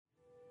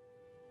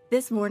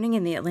This morning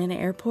in the Atlanta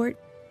airport,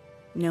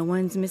 no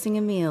one's missing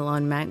a meal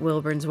on Mac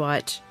Wilburn's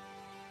watch.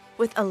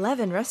 With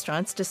 11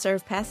 restaurants to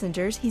serve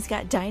passengers, he's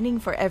got dining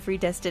for every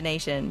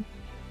destination.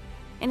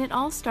 And it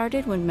all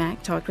started when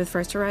Mac talked with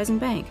First Horizon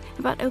Bank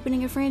about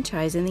opening a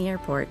franchise in the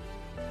airport.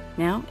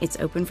 Now it's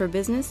open for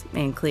business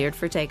and cleared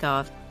for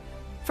takeoff.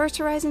 First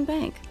Horizon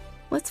Bank.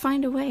 Let's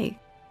find a way.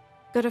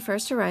 Go to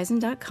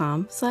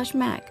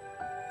firsthorizon.com/Mac.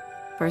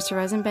 First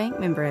Horizon Bank,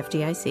 member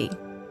FDIC.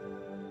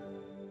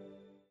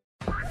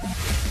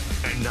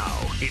 And now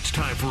it's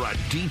time for a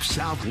Deep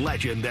South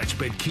legend that's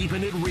been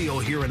keeping it real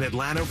here in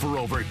Atlanta for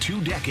over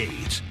 2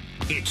 decades.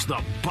 It's the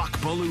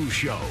Belue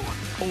Show,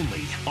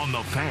 only on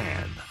The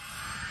Fan.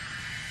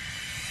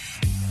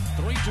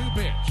 3-2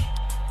 pitch.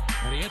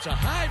 And he hits a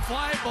high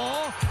fly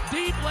ball,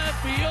 deep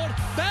left field,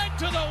 back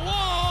to the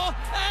wall,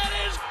 and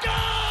it's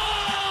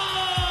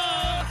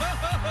gone!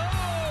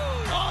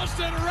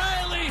 Austin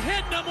Riley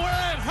hitting him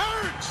where it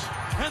hurts,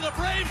 and the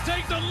Braves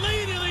take the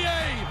lead in the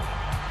 8th.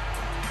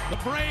 The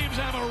Braves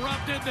have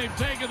erupted. They've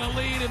taken the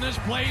lead, and this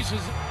place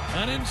is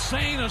an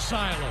insane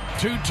asylum.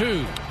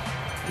 2-2.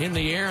 In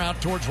the air,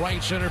 out towards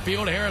right center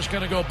field. Harris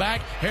going to go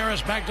back.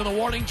 Harris back to the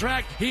warning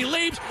track. He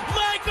leaps.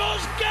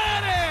 Michael's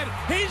got it!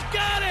 He's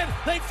got it!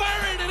 They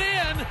fired it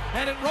in,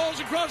 and it rolls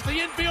across the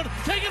infield.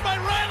 Taken by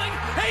Riley.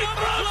 He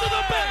throws to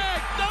the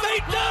bag. They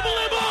double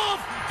him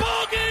off.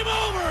 Ball game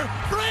over.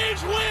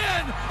 Braves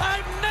win.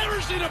 I've never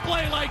seen a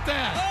play like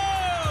that.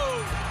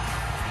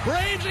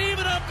 Braves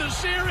even up the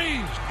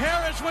series.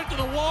 Harris went to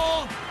the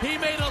wall. He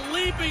made a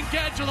leaping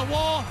catch to the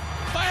wall.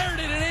 Fired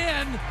it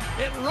in.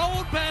 It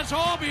rolled past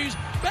Albies.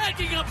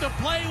 Backing up the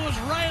play was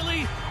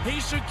Riley.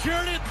 He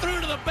secured it, threw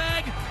to the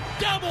bag,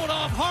 doubled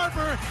off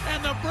Harper,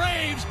 and the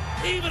Braves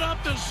even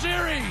up the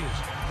series.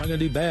 Not going to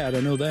do bad,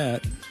 I know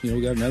that.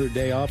 We got another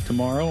day off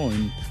tomorrow,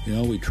 and,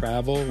 we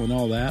travel and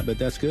all that, but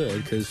that's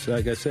good because,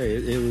 like I say,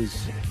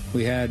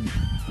 we had,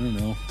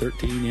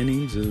 13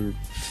 innings or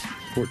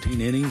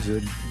 14 innings,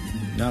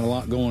 not a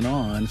lot going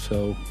on,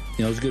 so,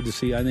 it was good to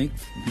see. I think,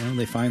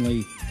 they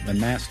finally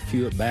amassed a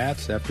few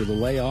at-bats after the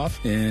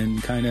layoff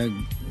and kind of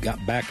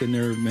got back in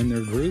their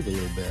groove a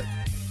little bit.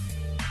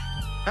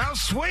 How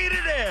sweet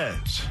it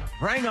is!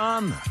 Bring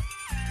on the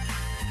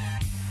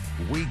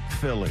weak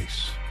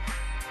Phillies.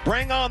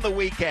 Bring on the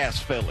weak-ass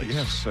Phillies.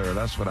 Yes, sir,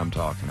 that's what I'm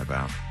talking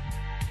about.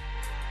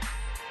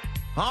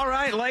 All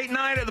right, late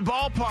night at the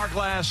ballpark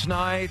last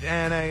night,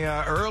 and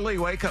a early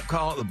wake-up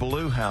call at the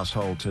Belue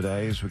household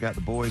today as we got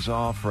the boys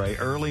off for a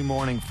early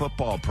morning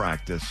football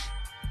practice.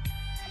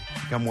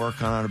 I'm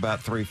working on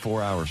about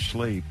 3-4 hours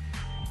sleep.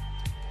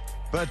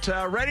 But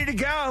ready to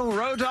go.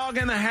 Road Dogg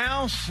in the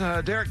house.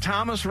 Derek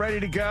Thomas ready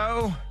to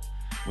go.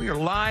 We are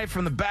live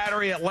from the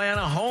Battery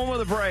Atlanta, home of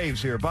the Braves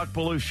here.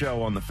 Belue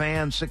Show on the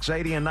Fan,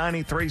 680 and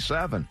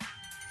 93.7.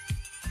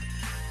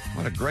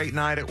 What a great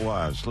night it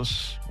was.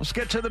 Let's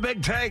get to the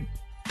big take.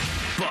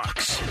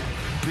 Bucks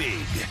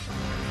Big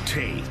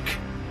Take.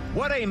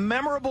 What a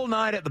memorable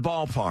night at the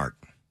ballpark.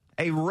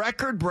 A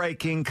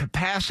record-breaking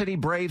capacity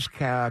Braves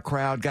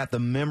crowd got the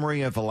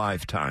memory of a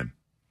lifetime.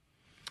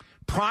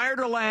 Prior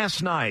to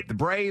last night, the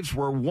Braves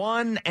were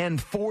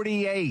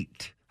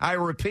 1-48. I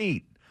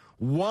repeat,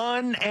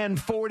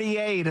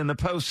 1-48 in the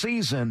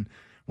postseason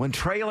when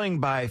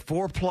trailing by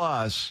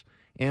 4+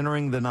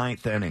 entering the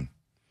 9th inning.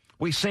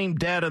 We seemed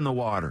dead in the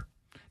water,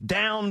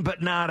 down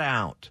but not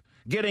out,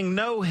 getting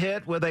no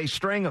hit with a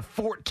string of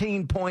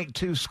 14.2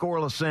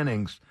 scoreless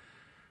innings.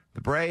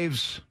 The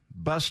Braves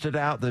busted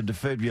out the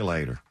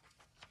defibrillator,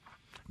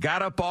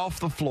 got up off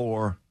the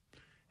floor,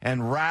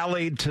 and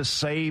rallied to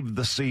save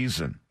the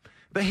season.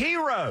 The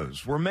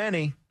heroes were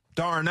many: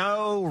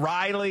 d'Arnaud,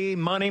 Riley,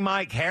 Money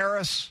Mike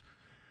Harris,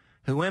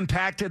 who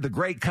impacted the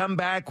great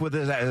comeback with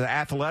his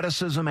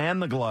athleticism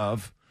and the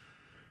glove.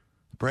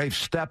 Braves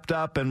stepped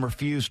up and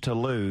refused to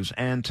lose.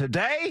 And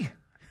today,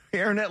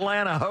 here in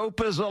Atlanta, hope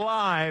is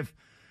alive.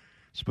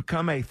 It's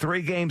become a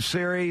 3-game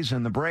series,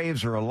 and the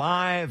Braves are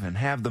alive and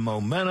have the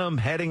momentum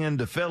heading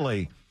into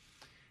Philly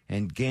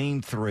in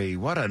Game 3.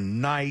 What a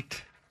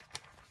night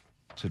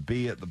to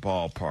be at the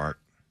ballpark.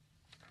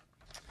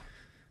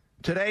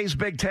 Today's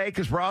Big Take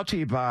is brought to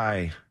you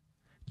by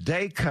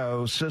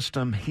Dayco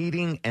System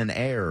Heating and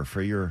Air.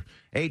 For your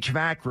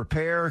HVAC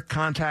repair,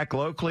 contact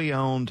locally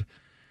owned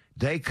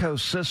Dayco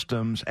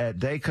Systems at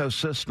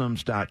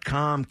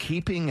daycosystems.com,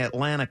 keeping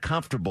Atlanta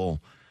comfortable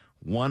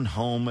one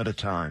home at a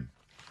time.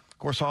 Of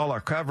course, all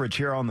our coverage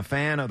here on the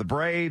Fan of the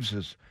Braves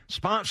is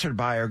sponsored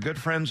by our good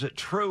friends at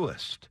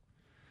Truist.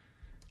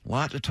 A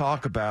lot to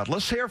talk about.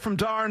 Let's hear from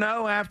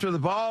d'Arnaud after the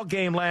ball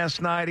game last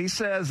night. He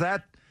says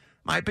that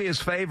might be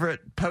his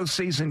favorite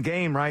postseason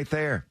game right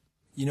there.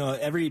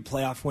 Every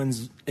playoff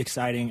win's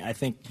exciting. I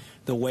think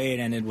the way it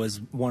ended was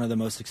one of the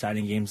most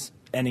exciting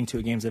ending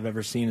to games I've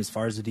ever seen as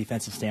far as the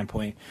defensive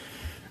standpoint,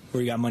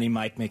 where you got Money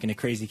Mike making a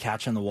crazy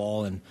catch on the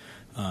wall and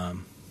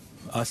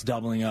us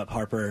doubling up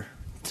Harper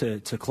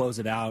to close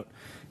it out.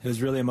 It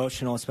was really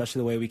emotional, especially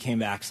the way we came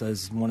back. So it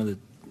was one of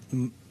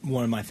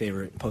my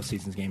favorite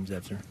postseason games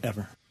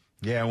ever.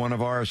 Yeah, one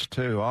of ours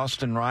too.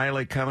 Austin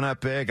Riley coming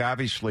up big.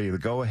 Obviously, the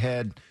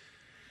go-ahead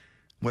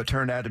what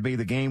turned out to be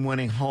the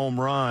game-winning home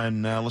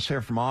run. Let's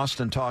hear from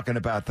Austin talking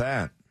about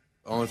that.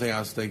 The only thing I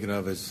was thinking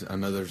of is I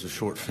know there's a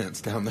short fence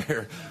down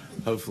there.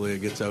 Hopefully it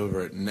gets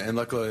over it. And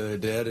luckily they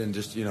did. And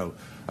just, like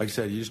I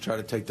said, you just try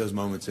to take those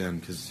moments in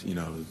because,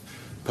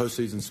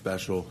 postseason's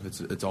special.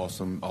 It's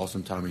awesome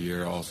time of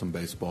year, awesome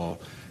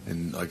baseball.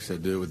 And like I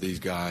said, do it with these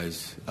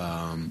guys.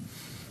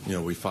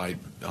 We fight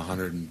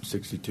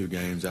 162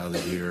 games out of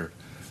the year,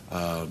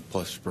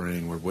 plus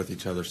spring. We're with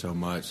each other so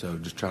much. So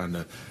just try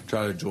to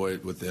enjoy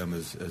it with them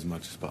as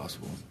much as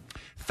possible.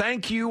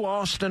 Thank you,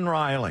 Austin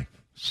Riley.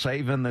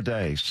 Saving the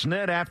day.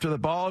 Snit, after the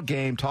ball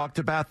game, talked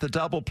about the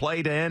double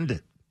play to end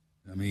it.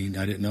 I mean,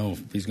 I didn't know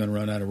if he's going to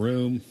run out of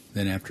room.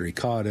 Then after he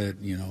caught it,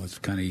 it's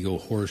kind of you go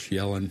hoarse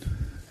yelling.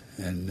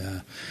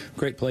 And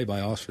great play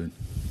by Austin.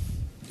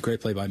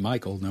 Great play by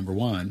Michael, number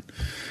one.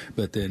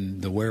 But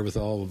then the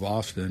wherewithal of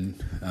Austin,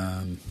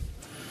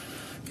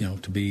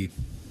 to be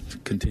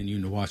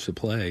continuing to watch the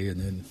play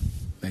and then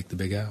make the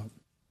big out.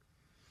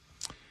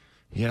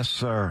 Yes,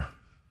 sir.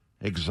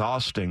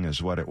 Exhausting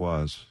is what it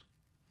was.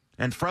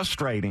 And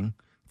frustrating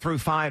through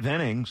 5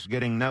 innings,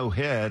 getting no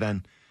hit.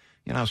 And,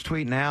 I was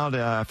tweeting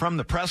out from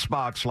the press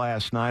box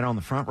last night, on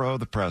the front row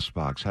of the press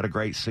box. Had a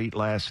great seat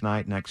last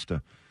night next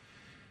to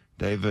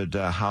David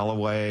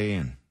Holloway,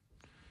 and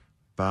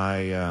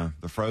by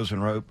the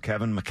frozen rope,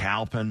 Kevin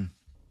McAlpin.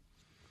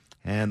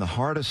 And the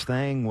hardest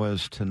thing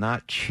was to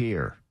not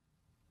cheer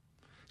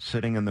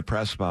sitting in the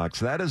press box.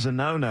 That is a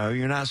no-no.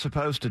 You're not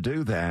supposed to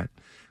do that.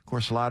 Of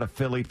course, a lot of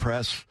Philly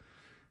press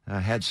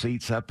had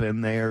seats up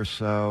in there,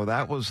 so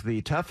that was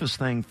the toughest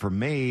thing for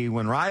me.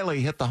 When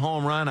Riley hit the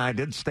home run, I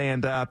did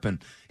stand up and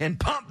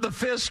pump the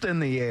fist in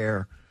the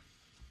air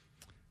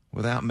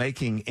without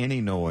making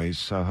any noise,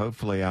 so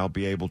hopefully I'll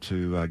be able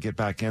to get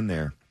back in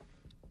there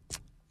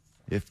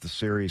if the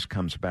series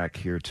comes back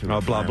here to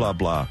blah, blah,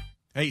 blah.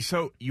 Hey,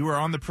 so you were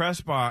on the press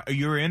box.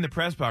 You were in the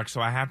press box,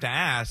 so I have to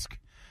ask,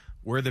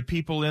 were the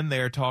people in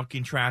there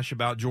talking trash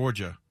about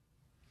Georgia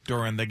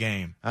during the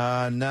game?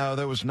 No,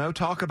 there was no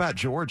talk about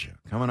Georgia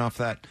coming off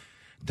that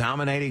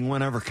dominating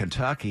win over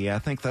Kentucky. I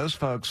think those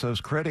folks,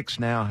 those critics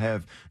now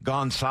have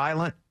gone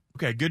silent.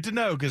 Okay, good to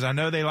know, because I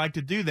know they like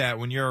to do that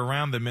when you're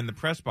around them in the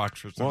press box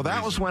for some reason.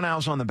 That was when I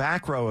was on the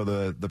back row of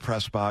the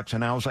press box,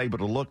 and I was able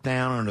to look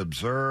down and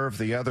observe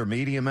the other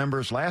media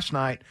members. Last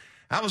night,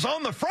 I was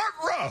on the front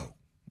row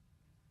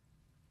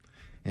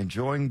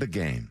enjoying the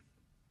game.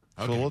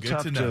 Okay, so a little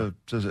tough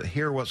to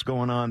hear what's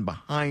going on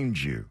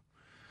behind you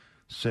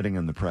sitting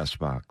in the press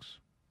box.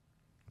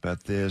 But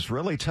it's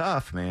really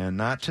tough, man,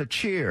 not to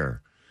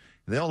cheer.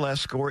 They'll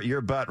escort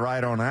your butt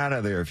right on out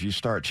of there if you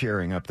start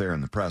cheering up there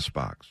in the press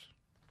box.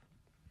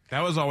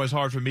 That was always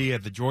hard for me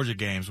at the Georgia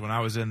games when I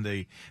was in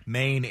the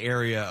main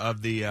area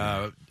of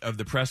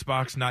the press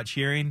box, not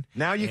cheering.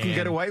 Now you can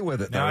get away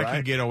with it, though, right? Now I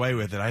can get away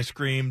with it. I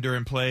scream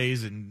during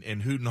plays and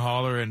hoot and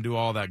holler and do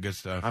all that good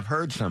stuff. I've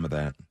heard some of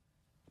that.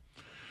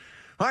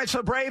 All right,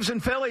 so Braves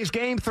and Phillies,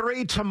 Game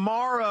 3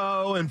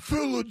 tomorrow in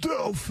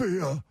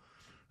Philadelphia.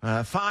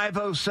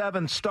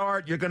 5:07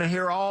 start. You're going to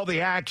hear all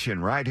the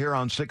action right here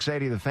on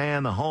 680 The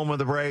Fan, the home of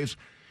the Braves.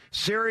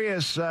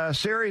 Series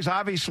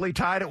obviously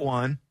tied at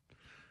 1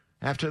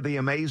 after the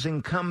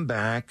amazing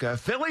comeback.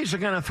 Phillies are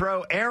going to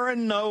throw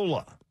Aaron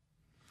Nola,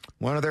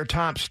 one of their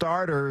top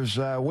starters.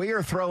 We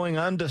are throwing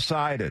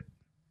undecided.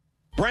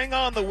 Bring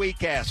on the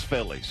weak-ass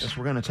Phillies. Yes,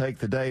 we're going to take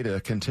the day to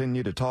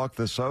continue to talk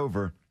this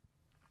over.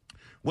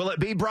 Will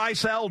it be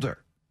Bryce Elder,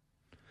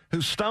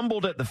 who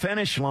stumbled at the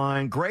finish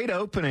line? Great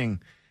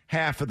opening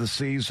half of the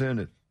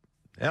season.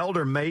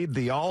 Elder made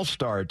the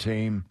All-Star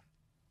team.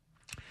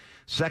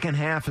 Second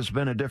half has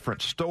been a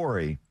different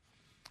story.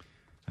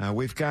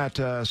 We've got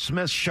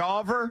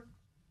Smith-Shawver,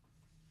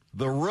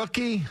 the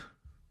rookie,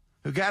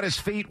 who got his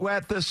feet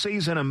wet this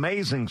season.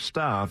 Amazing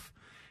stuff.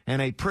 And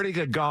a pretty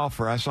good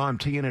golfer. I saw him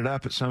teeing it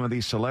up at some of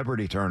these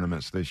celebrity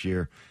tournaments this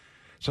year.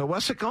 So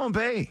what's it going to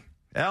be?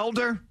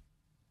 Elder?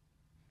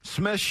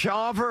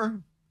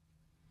 Smith-Shawver?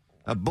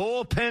 A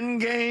bullpen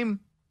game?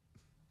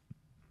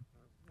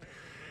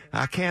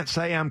 I can't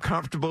say I'm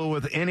comfortable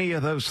with any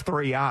of those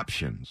three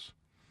options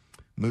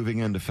moving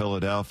into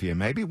Philadelphia.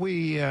 Maybe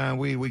we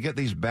get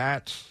these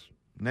bats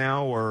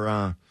now,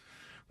 or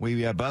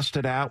we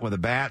busted out with the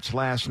bats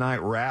last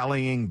night,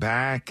 rallying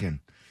back, and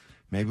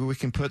maybe we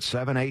can put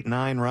 7, 8,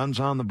 9 runs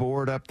on the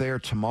board up there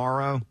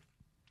tomorrow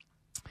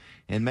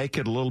and make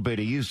it a little bit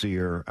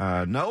easier.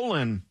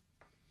 Nola,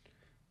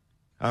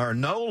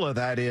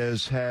 that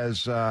is,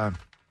 has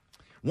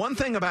one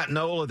thing about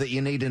Nola that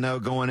you need to know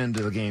going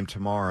into the game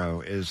tomorrow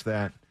is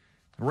that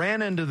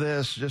ran into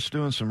this just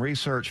doing some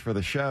research for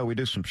the show. We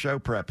do some show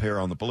prep here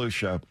on the Belue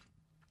Show.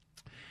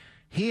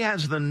 He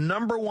has the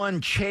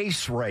 #1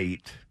 chase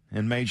rate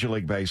in Major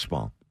League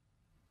Baseball.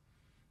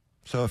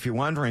 So if you're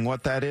wondering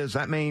what that is,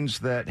 that means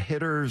that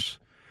hitters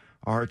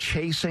are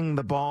chasing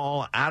the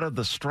ball out of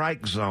the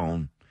strike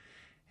zone,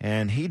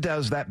 and he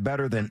does that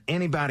better than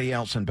anybody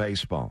else in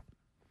baseball.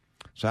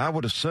 So I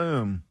would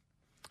assume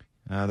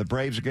the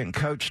Braves are getting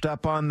coached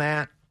up on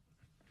that,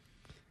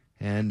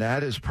 and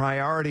that is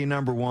priority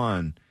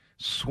 #1.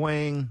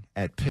 swing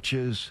at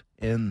pitches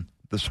in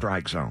the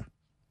strike zone.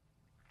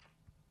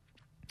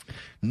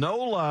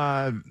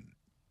 Nola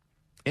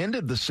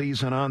ended the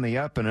season on the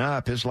up and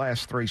up. His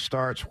last 3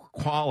 starts were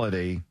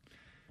quality.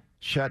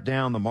 Shut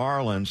down the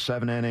Marlins,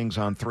 7 innings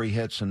on 3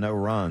 hits and no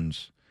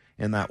runs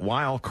in that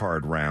wild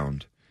card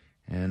round.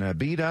 And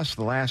beat us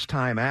the last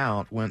time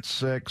out, went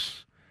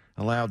 6,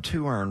 allowed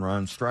 2 earned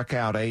runs, struck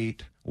out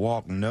 8,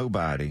 walked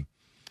nobody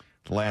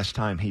the last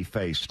time he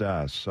faced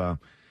us. So,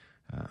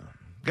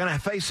 going to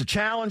face a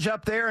challenge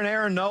up there in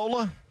Aaron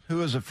Nola,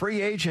 who is a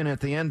free agent at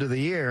the end of the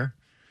year.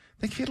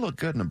 I think he'd look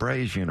good in a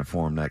Braves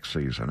uniform next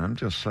season. I'm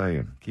just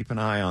saying. Keep an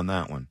eye on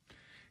that one.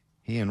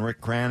 He and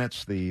Rick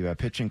Kranitz, the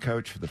pitching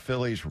coach for the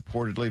Phillies,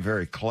 reportedly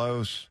very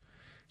close.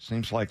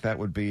 Seems like that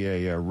would be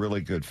a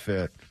really good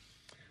fit.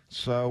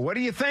 So what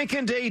are you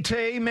thinking,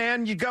 DT?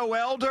 Man, you go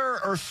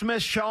Elder or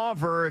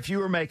Smith-Shawver if you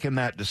were making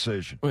that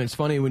decision? Well, it's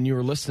funny, when you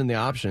were listing the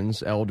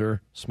options,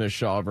 Elder,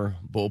 Smith-Shawver,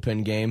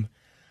 bullpen game,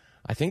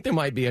 I think there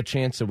might be a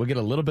chance that we'll get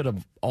a little bit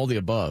of all the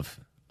above.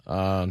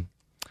 I'm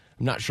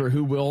not sure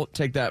who will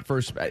take that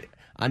first.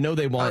 I know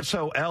they want.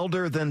 So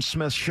Elder, then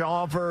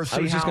Smith-Shawver. I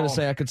was just going to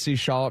say I could see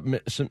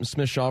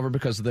Smith-Shawver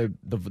because of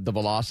the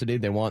velocity.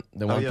 They want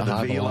the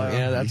high velocity.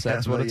 Yeah,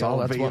 that's what it's all.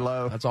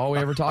 That's all we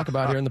ever talk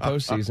about here in the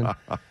postseason.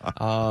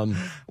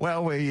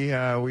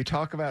 Well, we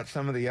talk about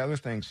some of the other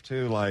things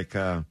too, like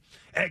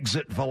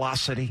exit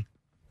velocity.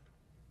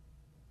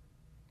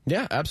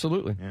 Yeah,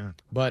 absolutely. Yeah,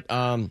 but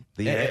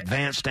the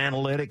advanced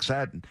analytics.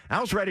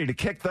 I was ready to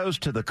kick those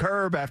to the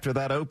curb after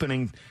that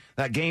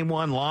game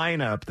 1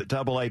 lineup that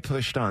AA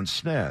pushed on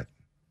Snit.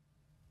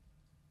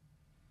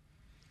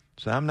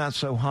 So I'm not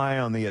so high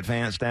on the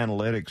advanced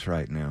analytics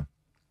right now.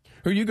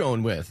 Who are you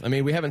going with? I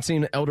mean, we haven't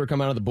seen Elder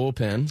come out of the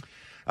bullpen.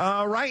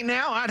 Right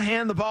now, I'd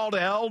hand the ball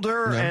to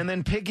Elder and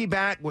then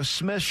piggyback with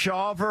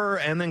Smith-Shawver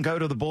and then go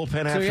to the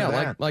bullpen after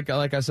that.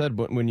 Like I said,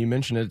 when you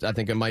mentioned it, I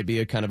think it might be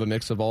a kind of a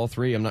mix of all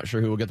three. I'm not sure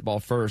who will get the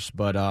ball first,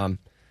 but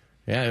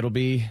it'll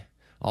be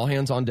all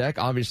hands on deck,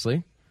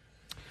 obviously.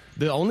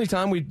 The only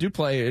time we do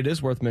play, it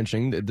is worth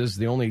mentioning, that this is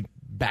the only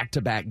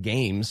back-to-back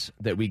games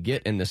that we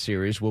get in this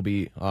series will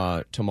be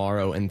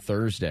tomorrow and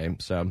Thursday.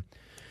 So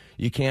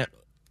you can't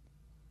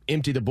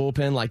empty the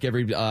bullpen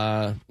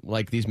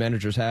like these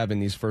managers have in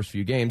these first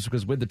few games,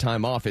 because with the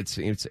time off, it's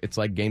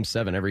like Game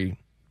 7 every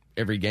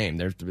game.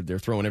 They're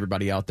throwing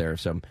everybody out there.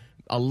 So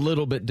a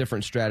little bit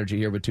different strategy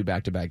here with 2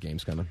 back-to-back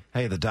games coming.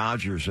 Hey, the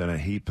Dodgers in a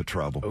heap of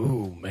trouble.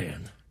 Oh,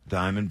 man.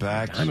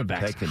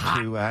 Diamondbacks taking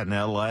hot. 2 out in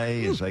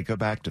L.A. as they go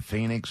back to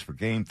Phoenix for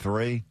Game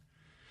 3.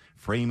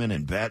 Freeman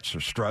and Betts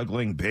are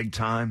struggling big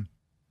time.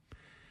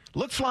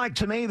 Looks like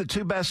to me the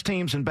 2 best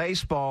teams in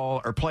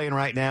baseball are playing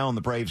right now in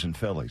the Braves and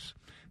Phillies.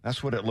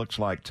 That's what it looks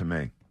like to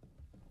me.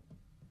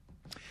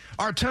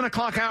 Our 10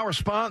 o'clock hour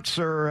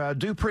sponsor,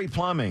 Dupree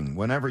Plumbing.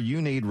 Whenever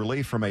you need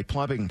relief from a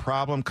plumbing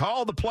problem,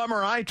 call the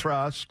plumber I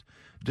trust,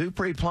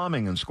 Dupree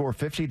Plumbing, and score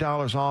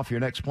 $50 off your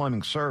next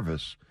plumbing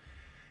service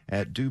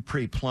at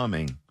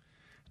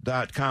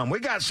DupreePlumbing.com. We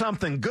got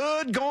something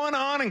good going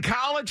on in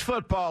college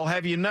football.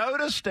 Have you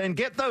noticed? And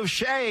get those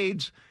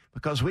shades,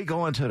 because we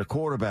go into the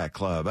quarterback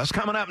club. That's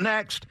coming up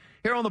next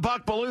here on the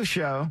Buck Belue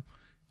Show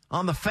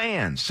on the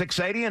Fan,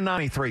 680 and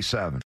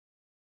 93.7.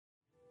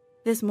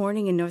 This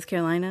morning in North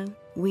Carolina,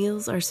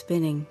 wheels are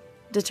spinning.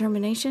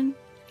 Determination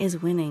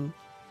is winning.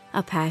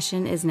 A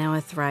passion is now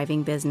a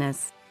thriving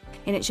business,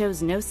 and it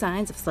shows no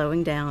signs of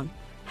slowing down.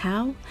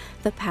 How?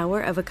 The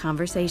power of a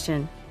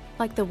conversation,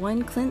 like the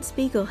one Clint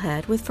Spiegel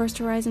had with First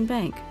Horizon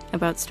Bank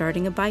about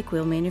starting a bike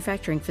wheel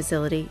manufacturing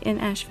facility in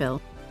Asheville.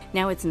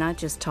 Now it's not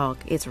just talk,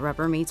 it's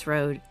rubber meets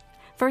road.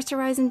 First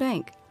Horizon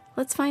Bank.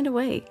 Let's find a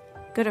way.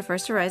 Go to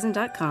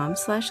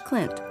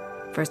firsthorizon.com/Clint.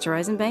 First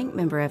Horizon Bank,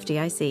 member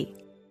FDIC.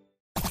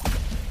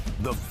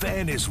 The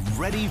Fan is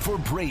ready for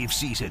Brave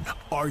season.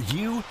 Are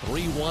you?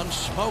 3-1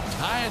 smoked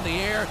high in the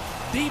air,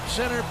 deep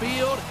center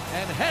field,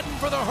 and heading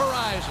for the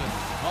horizon.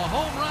 A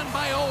home run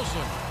by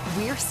Olsen.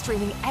 We're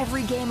streaming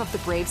every game of the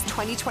Braves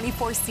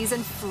 2024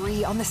 season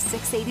free on the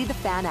 680 The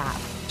Fan app.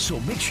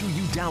 So make sure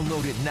you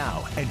download it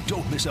now and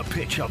don't miss a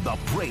pitch of the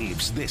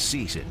Braves this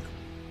season.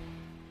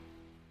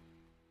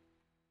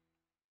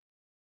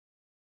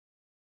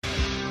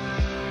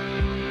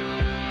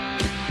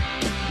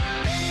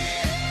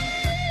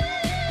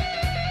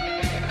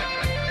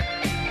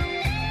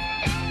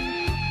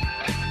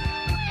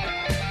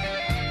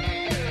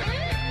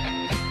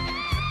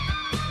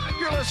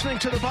 Listening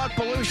to the Buck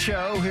Belue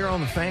Show here on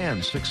the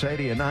Fan,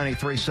 680 and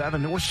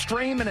 93.7. We're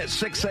streaming at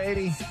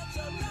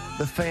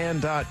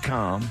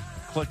 680thefan.com.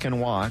 Click and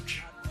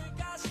watch.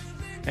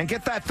 And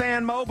get that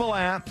Fan mobile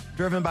app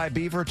driven by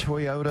Beaver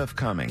Toyota of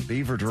Cumming.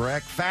 Beaver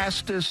Direct,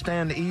 fastest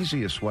and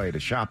easiest way to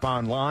shop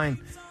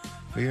online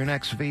for your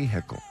next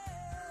vehicle.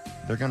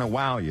 They're going to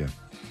wow you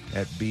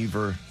at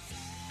Beaver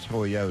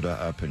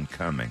Toyota up and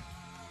Cumming.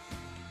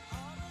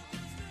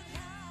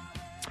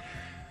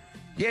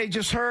 Yeah, you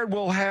just heard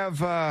we'll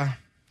have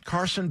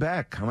Carson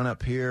Beck coming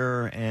up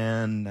here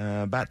in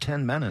about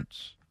 10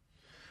 minutes.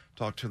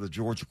 Talk to the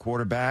Georgia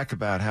quarterback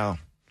about how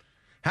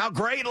how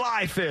great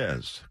life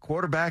is.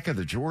 Quarterback of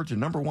the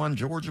 #1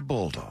 Georgia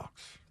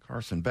Bulldogs.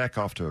 Carson Beck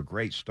off to a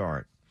great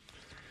start.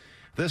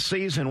 This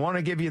season, want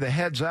to give you the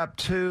heads up,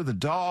 too. The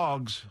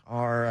Dogs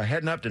are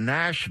heading up to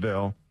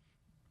Nashville,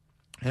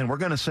 and we're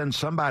going to send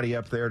somebody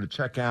up there to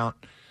check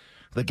out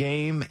the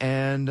game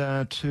and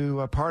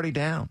to party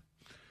down.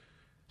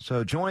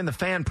 So join the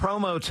fan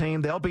promo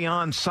team. They'll be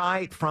on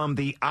site from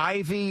the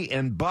Ivy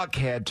in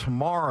Buckhead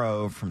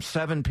tomorrow from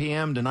 7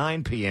 p.m. to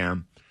 9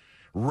 p.m.,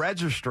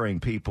 registering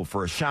people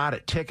for a shot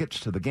at tickets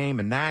to the game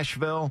in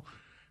Nashville.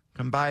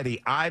 Come by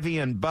the Ivy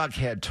in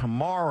Buckhead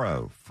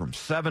tomorrow from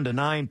 7 to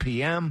 9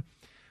 p.m.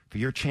 for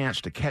your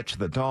chance to catch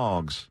the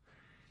Dogs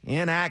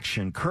in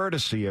action,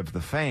 courtesy of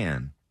the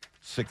Fan,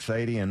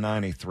 680 and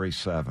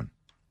 93.7.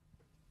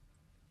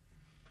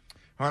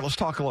 All right, let's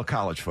talk a little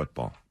college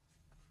football.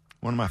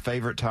 One of my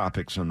favorite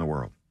topics in the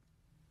world.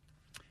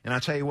 And I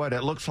tell you what,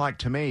 it looks like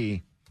to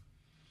me,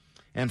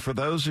 and for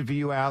those of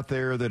you out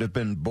there that have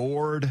been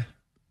bored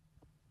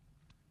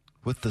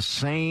with the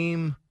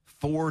same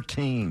 4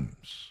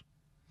 teams,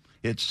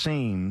 it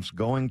seems,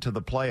 going to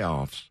the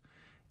playoffs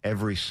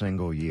every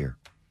single year.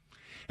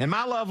 And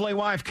my lovely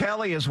wife,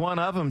 Kelly, is one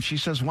of them. She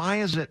says, why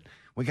is it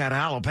we got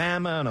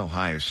Alabama and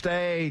Ohio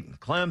State and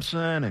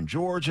Clemson and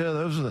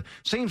Georgia?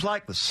 Seems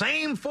like the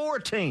same 4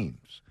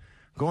 teams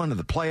going to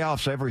the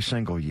playoffs every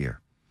single year.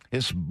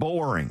 It's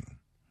boring,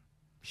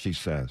 she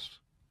says.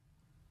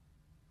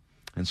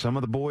 And some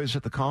of the boys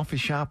at the coffee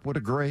shop would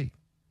agree.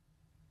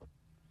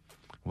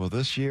 Well,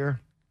 this year,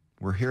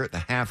 we're here at the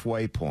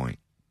halfway point.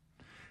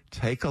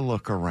 Take a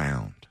look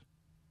around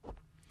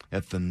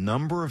at the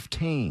number of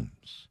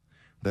teams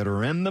that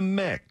are in the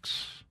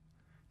mix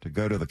to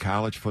go to the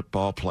college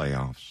football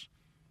playoffs.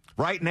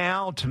 Right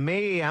now, to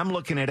me, I'm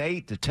looking at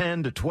 8 to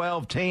 10 to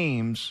 12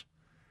 teams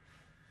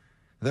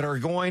that are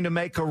going to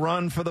make a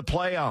run for the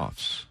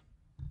playoffs,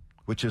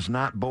 which is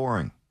not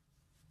boring.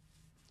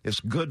 It's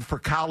good for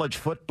college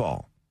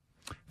football,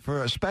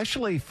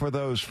 especially for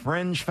those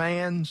fringe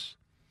fans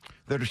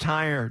that are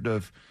tired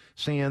of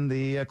seeing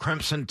the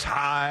Crimson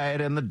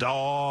Tide and the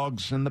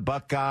Dogs and the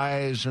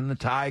Buckeyes and the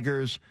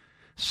Tigers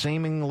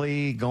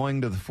seemingly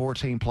going to the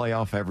 14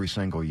 playoff every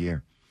single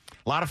year.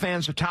 A lot of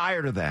fans are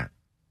tired of that.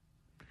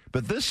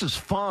 But this is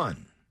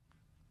fun.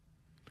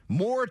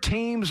 More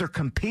teams are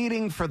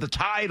competing for the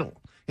title.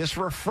 It's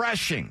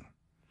refreshing.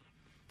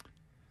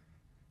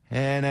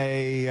 And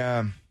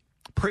a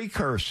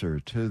precursor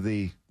to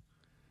the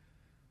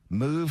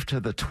move to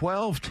the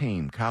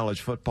 12-team college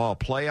football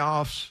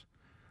playoffs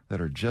that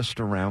are just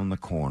around the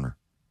corner.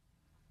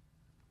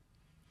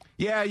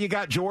 Yeah, you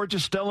got Georgia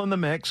still in the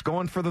mix,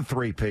 going for the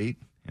three-peat,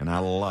 and I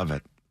love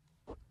it.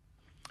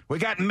 We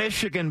got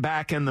Michigan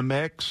back in the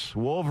mix.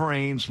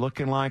 Wolverines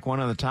looking like one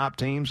of the top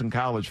teams in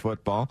college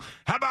football.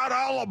 How about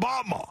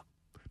Alabama?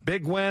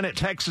 Big win at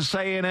Texas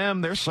A&M.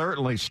 They're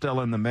certainly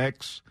still in the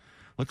mix.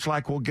 Looks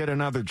like we'll get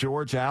another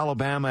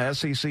Georgia-Alabama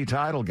SEC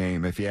title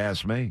game, if you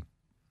ask me.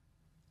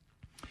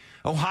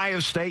 Ohio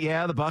State,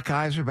 yeah, the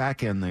Buckeyes are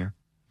back in there.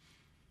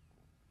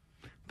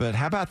 But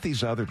how about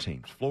these other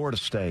teams? Florida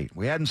State.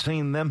 We hadn't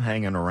seen them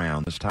hanging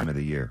around this time of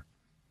the year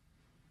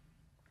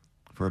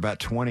for about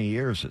 20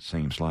 years, it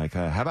seems like.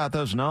 How about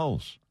those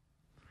Noles?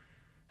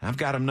 I've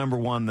got them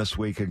 #1 this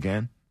week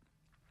again.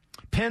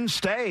 Penn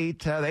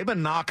State, they've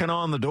been knocking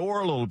on the door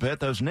a little bit,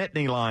 those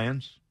Nittany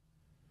Lions.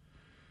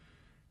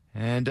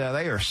 And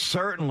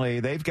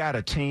they've got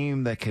a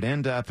team that could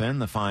end up in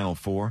the Final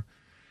Four.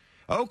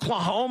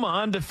 Oklahoma,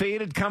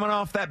 undefeated, coming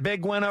off that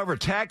big win over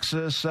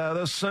Texas.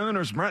 Those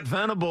Sooners, Brent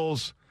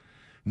Venables,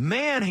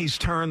 man, he's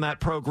turned that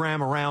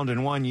program around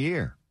in 1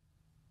 year.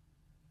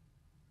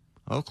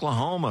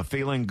 Oklahoma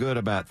feeling good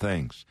about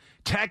things.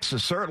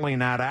 Texas certainly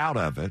not out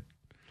of it.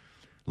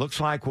 Looks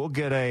like we'll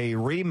get a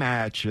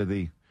rematch of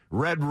the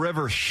Red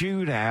River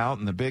Shootout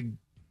in the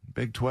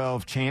Big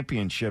 12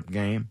 championship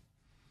game.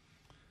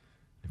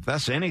 If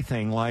that's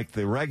anything like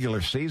the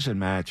regular season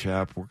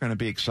matchup, we're going to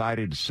be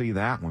excited to see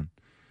that one.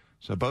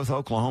 So both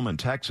Oklahoma and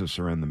Texas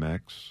are in the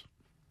mix.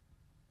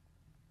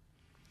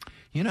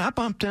 You know, I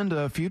bumped into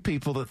a few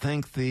people that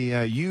think the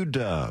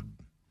UW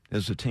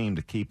is a team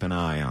to keep an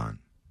eye on.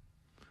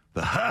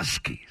 The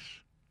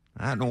Huskies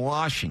out in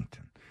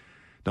Washington.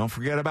 Don't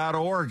forget about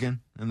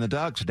Oregon and the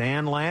Ducks.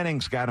 Dan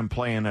Lanning's got them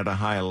playing at a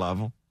high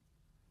level.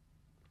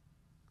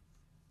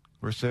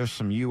 Of course, there's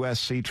some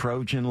USC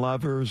Trojan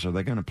lovers. Are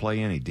they going to play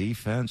any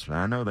defense?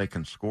 I know they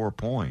can score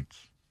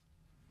points.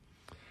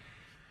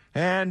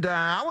 And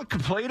I would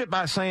complete it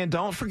by saying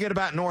don't forget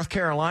about North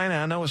Carolina.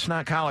 I know it's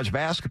not college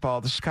basketball.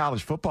 This is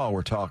college football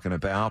we're talking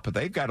about, but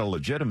they've got a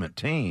legitimate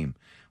team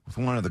with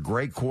one of the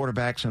great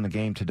quarterbacks in the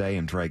game today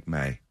in Drake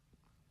May.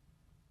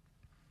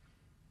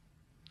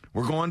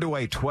 We're going to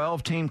a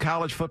 12-team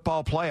college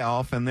football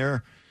playoff, and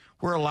there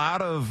were a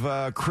lot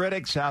of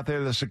critics out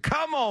there that said,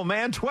 come on,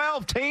 man,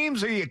 12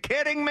 teams? Are you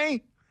kidding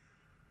me?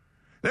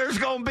 There's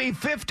going to be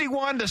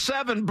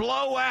 51-7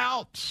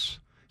 blowouts.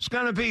 It's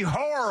going to be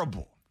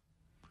horrible.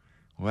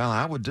 Well,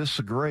 I would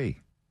disagree.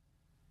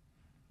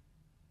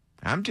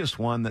 I'm just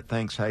one that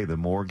thinks, hey, the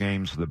more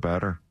games, the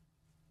better.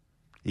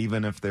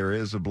 even if there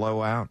is a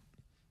blowout.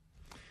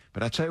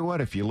 But I tell you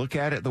what, if you look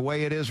at it the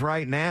way it is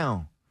right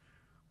now,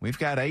 we've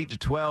got 8 to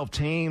 12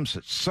 teams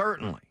that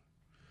certainly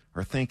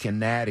are thinking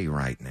natty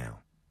right now.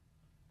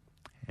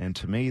 And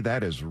to me,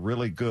 that is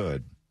really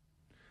good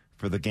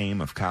for the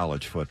game of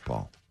college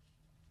football.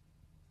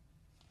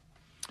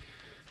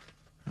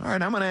 All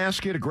right, I'm going to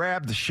ask you to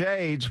grab the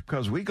shades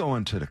because we go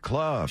into the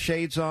club.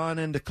 Shades on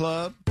into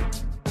club.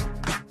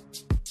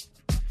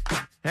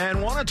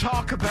 And want to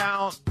talk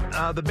about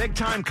the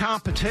big-time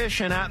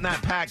competition out in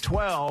that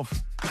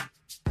Pac-12.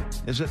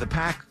 Is it the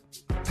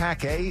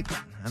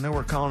Pac-8? I know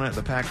we're calling it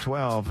the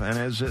Pac-12. And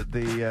is it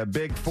the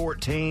Big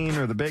 14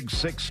 or the Big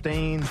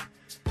 16?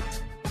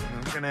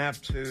 We're going to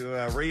have to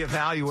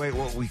reevaluate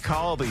what we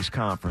call these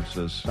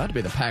conferences. That'd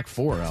be the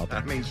Pac-4 out there.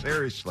 I mean,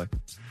 seriously.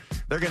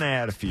 They're going to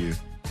add a few.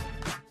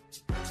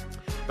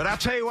 But I'll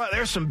tell you what,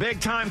 there's some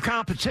big-time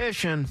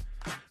competition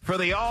for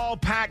the all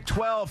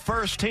Pac-12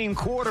 first-team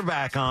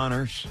quarterback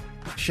honors.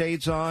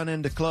 Shades on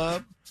into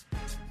club.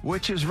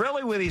 Which is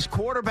really with these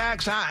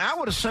quarterbacks, I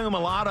would assume a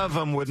lot of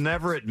them would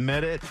never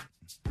admit it.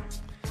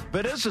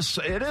 But it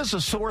is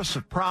a source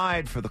of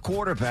pride for the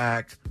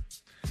quarterback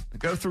to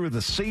go through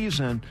the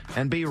season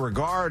and be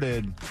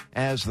regarded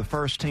as the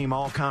first-team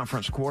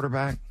all-conference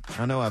quarterback.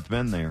 I know I've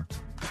been there.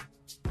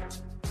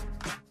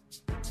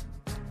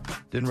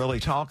 Didn't really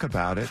talk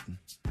about it.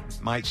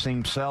 Might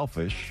seem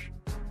selfish,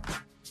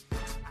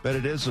 but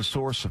it is a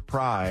source of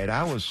pride.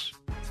 I was,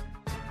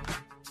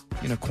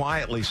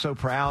 quietly so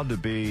proud to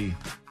be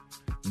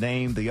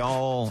named the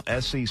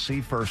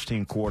all-SEC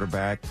first-team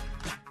quarterback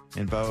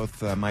in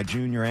both my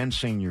junior and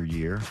senior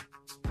year.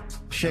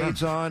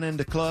 Shades on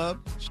into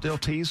club. Still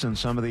teasing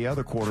some of the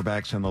other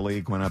quarterbacks in the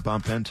league when I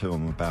bump into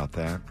them about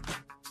that.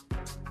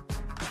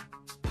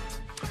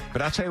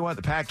 But I'll tell you what,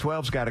 the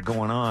Pac-12's got it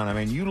going on. I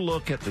mean, you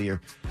look at the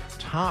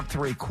top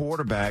 3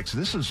 quarterbacks.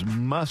 This is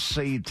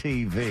must-see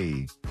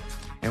TV.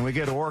 And we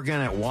get Oregon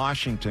at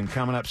Washington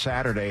coming up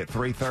Saturday at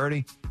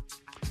 3:30.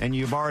 And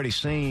you've already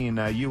seen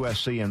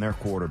USC and their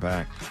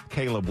quarterback,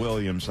 Caleb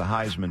Williams, the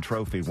Heisman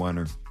Trophy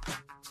winner.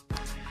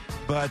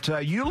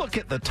 But you look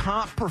at the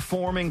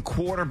top-performing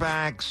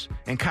quarterbacks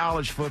in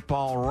college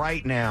football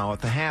right now at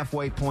the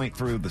halfway point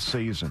through the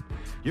season.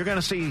 You're going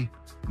to see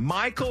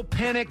Michael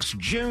Penix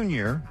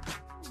Jr.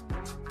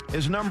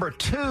 is number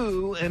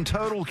 2 in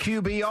total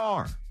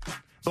QBR.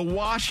 The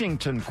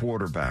Washington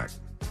quarterback.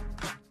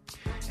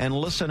 And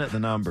listen at the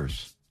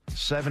numbers.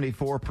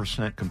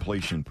 74%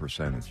 completion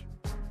percentage.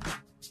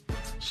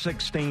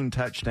 16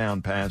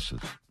 touchdown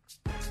passes.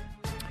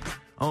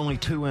 Only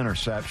 2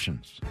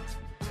 interceptions.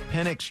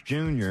 Penix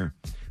Jr.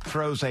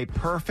 throws a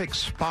perfect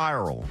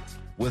spiral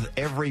with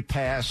every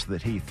pass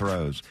that he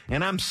throws.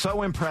 And I'm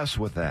so impressed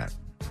with that.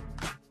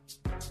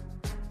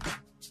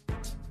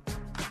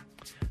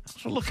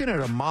 So looking at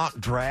a mock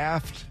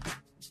draft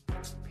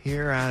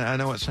here, I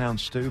know it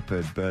sounds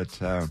stupid, but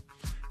I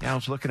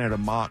was looking at a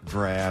mock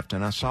draft,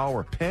 and I saw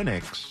where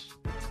Penix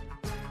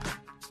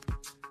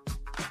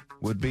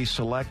would be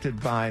selected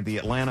by the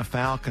Atlanta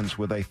Falcons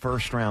with a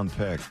first-round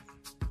pick.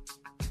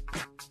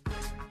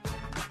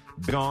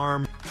 Big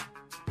arm,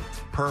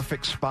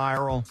 perfect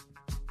spiral.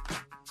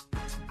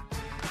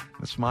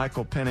 This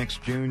Michael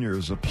Penix Jr.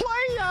 is a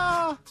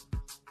player.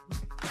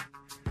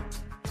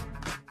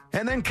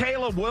 And then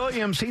Caleb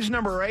Williams, he's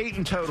number 8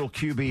 in total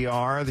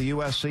QBR, the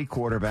USC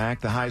quarterback,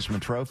 the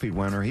Heisman Trophy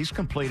winner. He's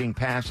completing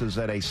passes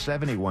at a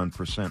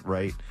 71%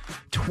 rate,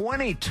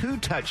 22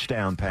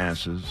 touchdown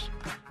passes,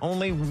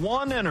 only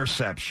 1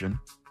 interception.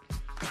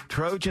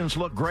 Trojans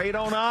look great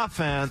on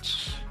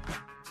offense,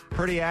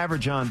 pretty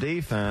average on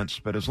defense,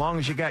 but as long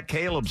as you got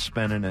Caleb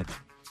spinning it,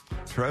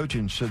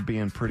 Trojans should be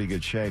in pretty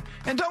good shape.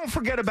 And don't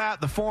forget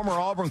about the former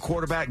Auburn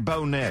quarterback,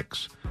 Bo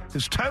Nix,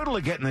 who's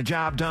totally getting the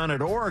job done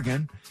at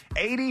Oregon.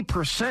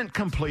 80%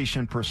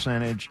 completion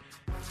percentage,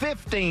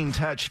 15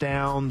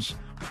 touchdowns,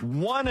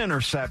 1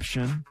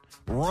 interception,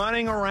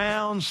 running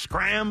around,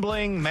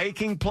 scrambling,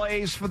 making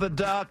plays for the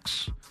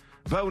Ducks.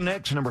 Bo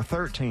Nix, number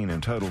 13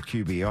 in total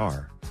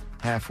QBR,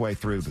 halfway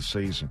through the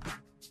season.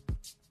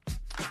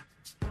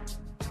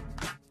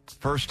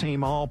 First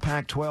team all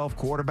Pac-12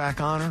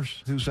 quarterback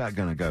honors, who's that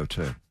going to go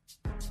to?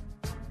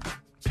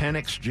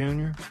 Penix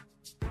Jr.,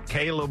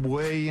 Caleb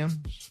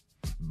Williams,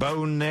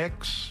 Bo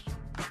Nix.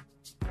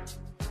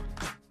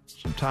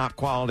 Some top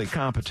quality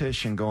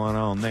competition going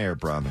on there,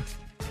 brother.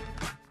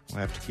 We'll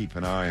have to keep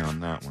an eye on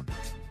that one.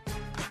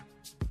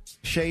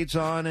 Shades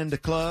on into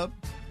club.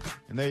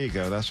 And there you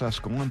go. That's us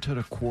going to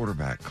the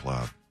quarterback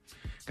club.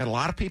 Got a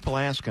lot of people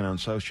asking on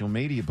social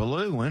media,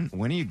 Belue,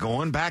 when are you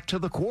going back to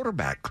the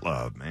quarterback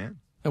club, man?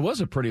 It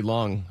was a pretty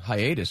long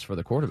hiatus for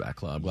the quarterback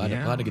club. Glad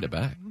to get it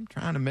back. I'm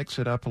trying to mix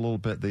it up a little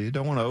bit. You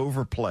don't want to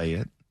overplay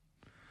it.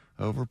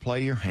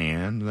 Overplay your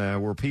hand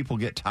where people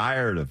get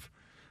tired of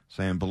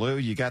saying,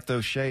 Belue, you got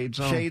those shades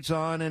on? Shades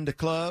on into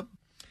club.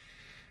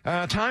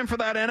 Time for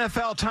that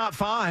NFL Top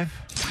 5.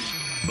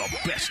 The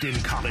best in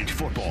college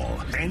football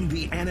and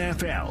the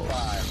NFL.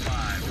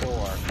 5,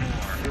 4,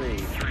 3,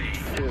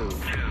 2,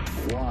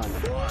 1.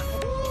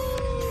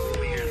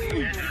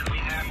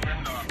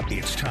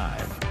 It's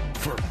time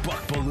for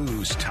Buck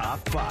Belue's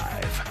Top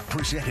 5.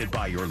 Presented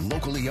by your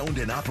locally owned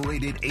and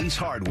operated Ace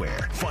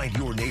Hardware. Find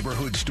your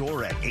neighborhood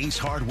store at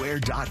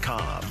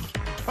acehardware.com.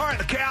 All right,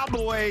 the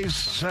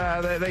Cowboys,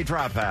 they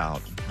drop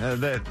out.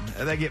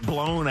 They get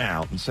blown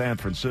out in San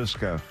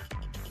Francisco.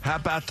 How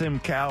about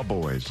them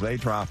Cowboys? They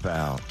drop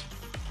out.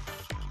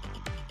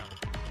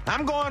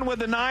 I'm going with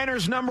the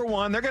Niners, number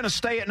one. They're going to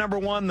stay at number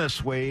one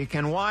this week,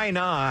 and why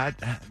not?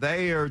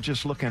 They are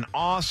just looking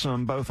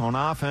awesome, both on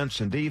offense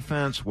and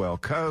defense, well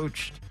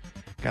coached.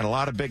 Got a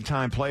lot of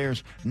big-time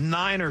players.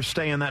 Niners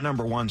stay in that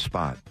number one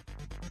spot.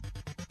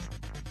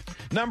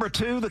 Number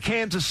two, the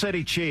Kansas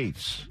City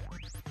Chiefs.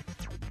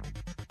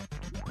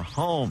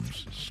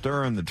 Mahomes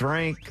stirring the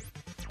drink.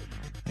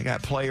 They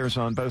got players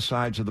on both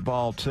sides of the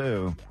ball,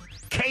 too.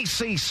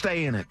 KC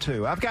staying at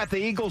 2. I've got the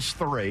Eagles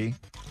 3.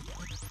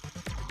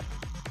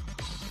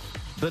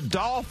 The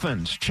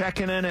Dolphins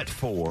checking in at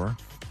 4.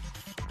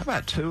 How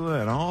about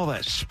Tua and all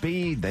that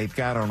speed they've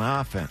got on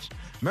offense?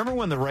 Remember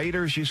when the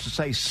Raiders used to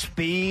say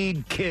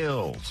speed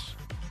kills?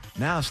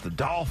 Now it's the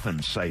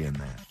Dolphins saying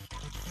that.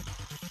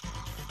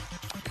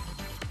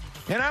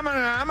 And I'm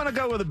gonna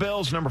go with the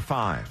Bills, number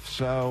 5.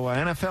 So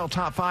NFL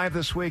top 5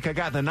 this week. I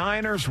got the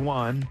Niners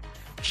 1,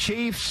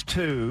 Chiefs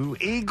 2,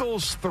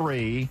 Eagles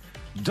 3,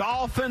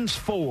 Dolphins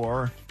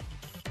 4,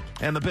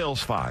 and the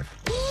Bills 5.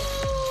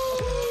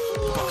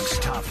 Buck's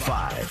Top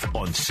 5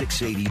 on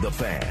 680 The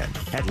Fan,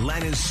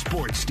 Atlanta's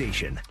sports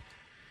station.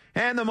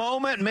 And the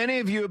moment many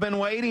of you have been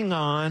waiting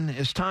on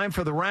is time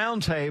for the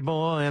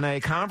roundtable and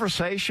a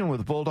conversation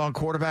with Bulldog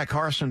quarterback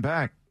Carson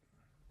Beck.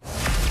 The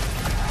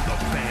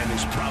Fan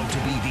is proud to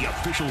be the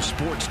official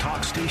sports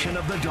talk station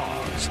of the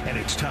Dogs, and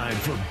it's time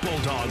for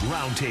Bulldog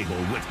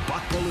Roundtable with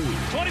Buck Belue.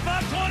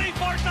 25-20,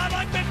 far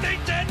sideline, 15,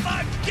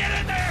 10-5, get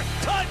in there,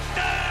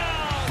 touchdown!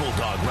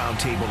 Bulldog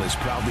Roundtable is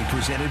proudly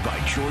presented by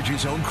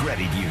Georgia's own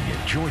credit union,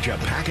 Georgia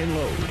Pack and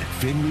Load,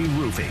 Finley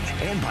Roofing,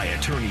 and by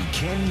attorney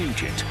Ken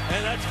Nugent.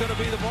 And that's going to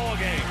be the ball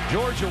game.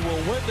 Georgia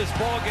will win this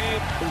ball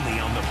game. Only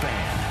on the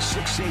Fan,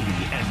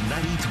 680 and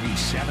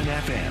 93.7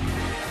 FM.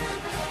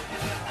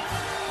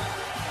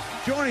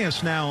 Joining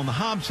us now on the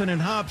Hobson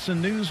and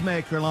Hobson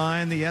Newsmaker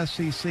line, the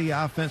SEC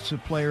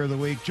Offensive Player of the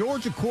Week,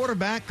 Georgia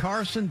quarterback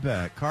Carson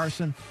Beck.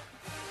 Carson,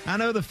 I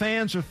know the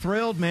fans are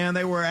thrilled, man.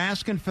 They were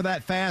asking for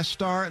that fast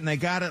start, and they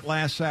got it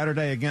last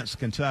Saturday against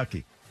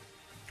Kentucky.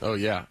 Oh,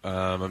 yeah.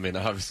 I mean,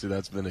 obviously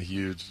that's been a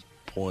huge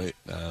point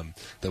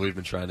that we've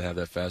been trying to have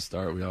that fast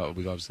start. We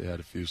obviously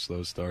had a few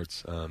slow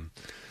starts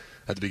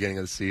at the beginning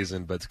of the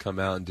season, but to come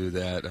out and do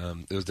that,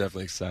 it was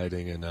definitely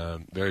exciting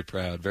and very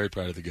proud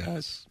of the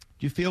guys.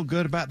 Do you feel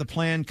good about the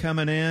plan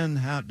coming in?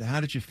 How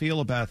did you feel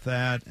about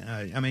that?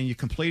 I mean, you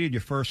completed your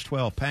first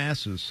 12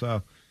 passes,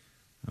 so,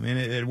 I mean,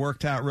 it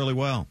worked out really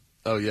well.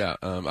 Oh, yeah.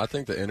 I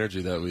think the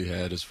energy that we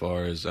had as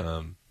far as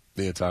the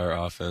entire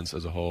offense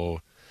as a whole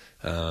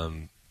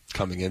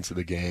coming into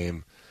the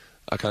game,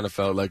 I kind of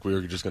felt like we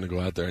were just going to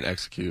go out there and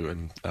execute,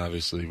 and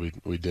obviously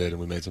we did, and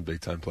we made some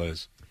big-time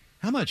plays.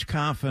 How much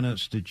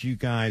confidence did you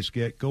guys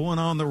get going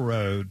on the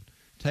road,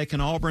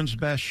 taking Auburn's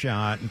best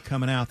shot, and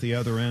coming out the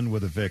other end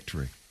with a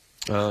victory?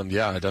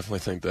 Yeah, I definitely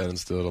think that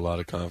instilled a lot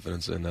of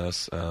confidence in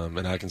us,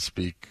 and I can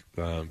speak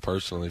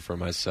personally for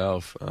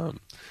myself.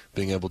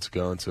 Being able to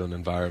go into an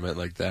environment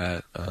like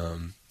that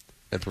and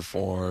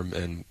perform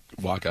and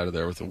walk out of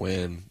there with a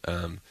win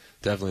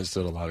definitely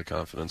instilled a lot of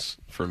confidence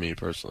for me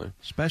personally.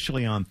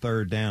 Especially on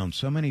third down.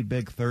 So many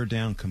big third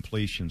down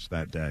completions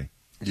that day.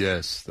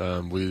 Yes,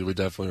 we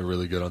definitely were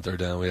really good on third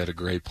down. We had a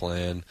great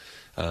plan.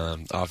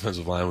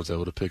 Offensive line was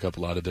able to pick up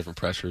a lot of different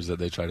pressures that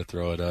they try to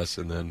throw at us,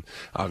 and then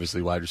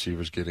obviously wide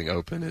receivers getting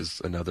open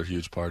is another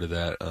huge part of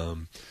that.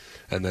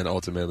 And then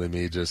ultimately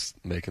me just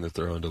making the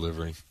throw and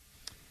delivering.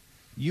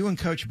 You and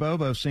Coach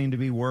Bobo seem to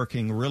be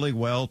working really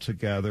well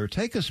together.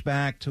 Take us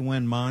back to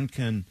when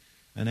Monken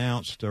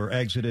announced or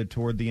exited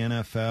toward the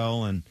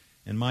NFL,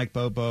 and Mike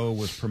Bobo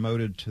was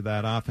promoted to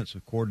that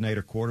offensive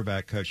coordinator,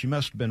 quarterback coach. You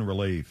must have been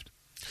relieved.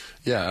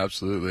 Yeah,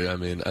 absolutely. I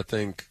mean, I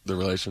think the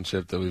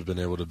relationship that we've been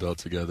able to build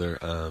together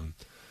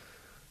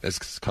is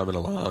coming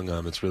along.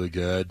 It's really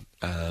good.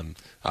 I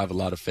have a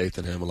lot of faith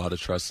in him, a lot of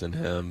trust in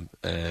him,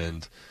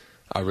 and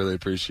I really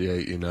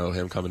appreciate,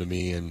 him coming to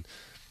me and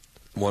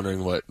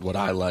wondering what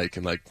I like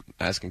and like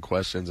asking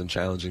questions and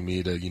challenging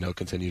me to,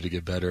 continue to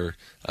get better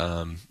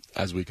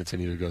as we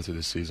continue to go through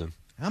this season.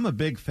 I'm a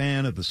big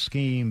fan of the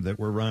scheme that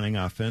we're running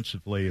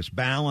offensively. It's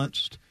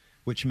balanced,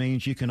 which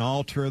means you can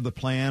alter the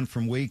plan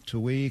from week to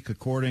week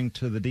according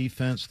to the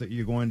defense that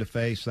you're going to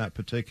face that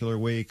particular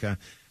week. I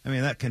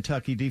mean, that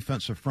Kentucky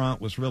defensive front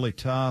was really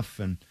tough,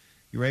 and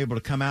you were able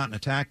to come out and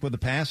attack with the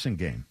passing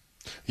game.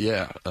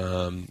 Yeah,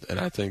 and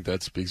I think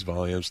that speaks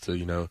volumes to,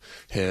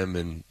 him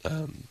and,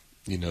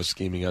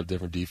 scheming up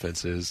different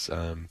defenses,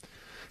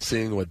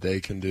 seeing what they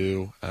can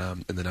do,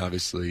 and then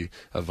obviously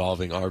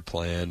evolving our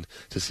plan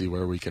to see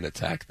where we can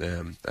attack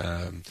them.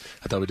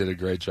 I thought we did a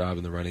great job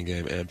in the running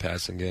game and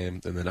passing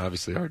game, and then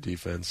obviously our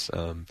defense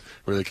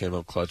really came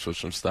up clutch with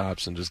some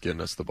stops and just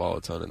getting us the ball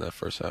a ton in that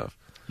first half.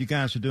 You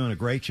guys are doing a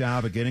great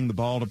job of getting the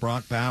ball to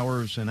Brock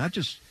Bowers, and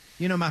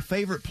My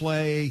favorite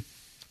play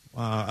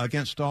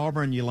against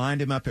Auburn, you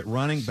lined him up at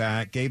running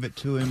back, gave it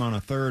to him on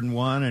a 3rd and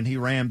 1, and he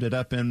rammed it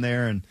up in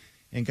there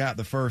and got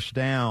the first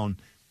down.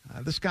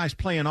 This guy's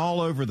playing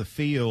all over the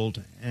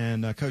field,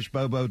 and Coach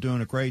Bobo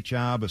doing a great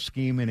job of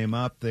scheming him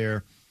up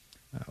there.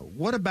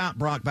 What about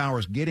Brock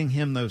Bowers getting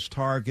him those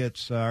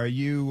targets? Are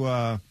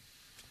you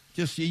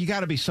you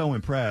got to be so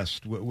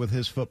impressed with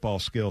his football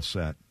skill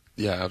set?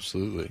 Yeah,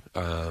 absolutely.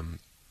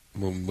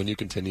 When you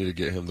continue to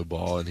get him the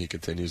ball and he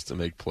continues to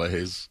make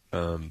plays,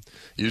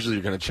 usually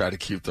you're going to try to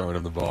keep throwing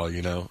him the ball,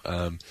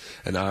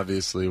 and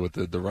obviously with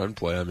the run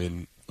play, I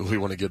mean, we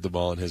want to get the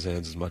ball in his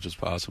hands as much as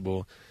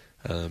possible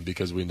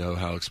because we know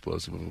how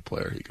explosive of a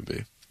player he can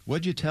be.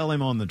 What'd you tell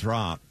him on the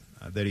drop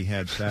that he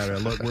had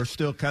Saturday? Look, we're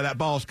still that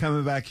ball's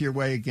coming back your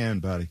way again,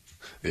 buddy.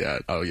 Yeah.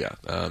 Oh, yeah.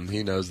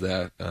 He knows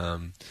that.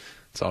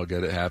 It's all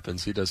good. It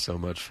happens. He does so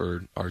much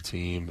for our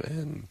team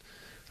and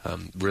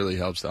really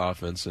helps the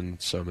offense in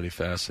so many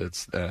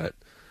facets that,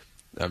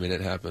 I mean,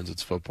 it happens.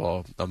 It's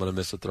football. I'm going to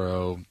miss a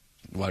throw.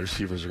 Wide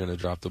receivers are going to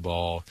drop the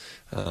ball.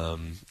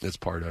 It's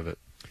part of it.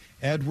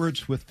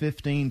 Edwards with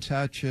 15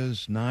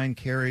 touches, 9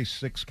 carries,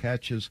 6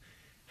 catches.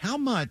 How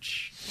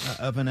much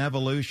of an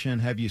evolution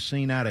have you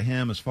seen out of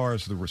him as far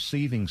as the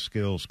receiving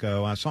skills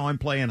go? I saw him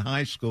play in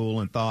high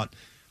school and thought,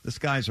 this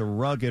guy's a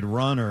rugged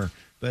runner,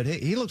 but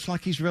he looks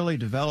like he's really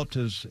developed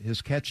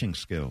his catching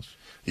skills.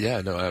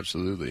 Yeah, no,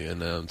 absolutely.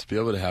 And to be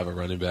able to have a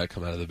running back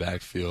come out of the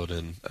backfield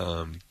and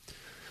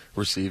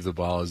receive the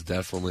ball is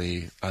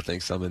definitely, I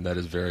think, something that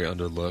is very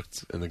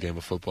underlooked in the game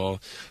of football,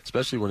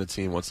 especially when a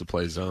team wants to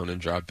play zone and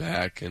drop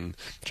back and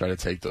try to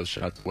take those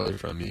shots away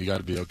from you. You got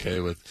to be okay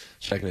with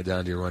checking it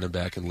down to your running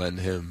back and letting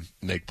him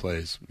make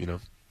plays,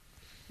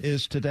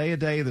 Is today a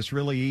day that's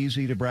really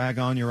easy to brag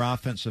on your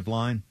offensive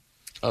line?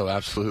 Oh,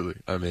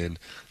 absolutely. I mean,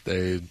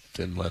 they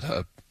didn't let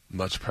up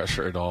much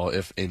pressure at all,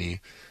 if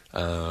any.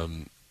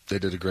 They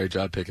did a great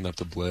job picking up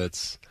the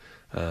blitz.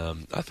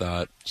 I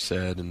thought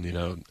Sed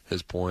and,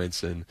 his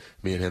points and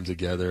me and him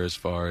together as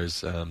far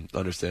as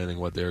understanding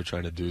what they were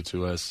trying to do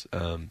to us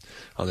on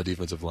the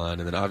defensive line.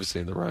 And then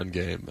obviously in the run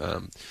game,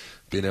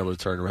 being able to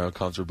turn around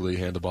comfortably,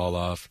 hand the ball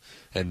off,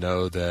 and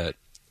know that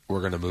we're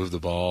going to move the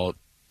ball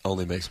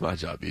only makes my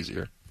job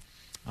easier.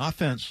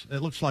 Offense,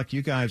 it looks like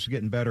you guys are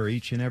getting better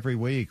each and every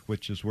week,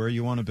 which is where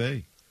you want to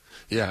be.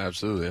 Yeah,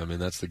 absolutely. I mean,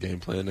 that's the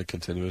game plan, to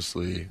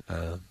continuously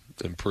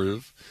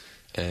improve.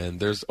 And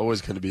there's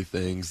always going to be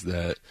things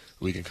that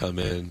we can come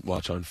in,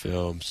 watch on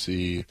film,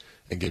 see,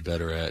 and get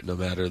better at, no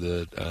matter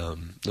the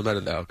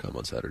outcome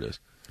on Saturdays.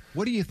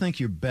 What do you think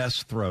your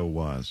best throw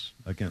was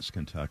against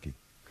Kentucky?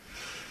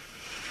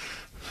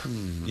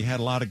 You had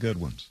a lot of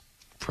good ones.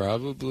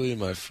 Probably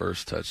my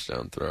first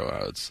touchdown throw,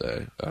 I would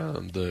say.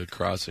 The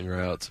crossing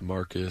route to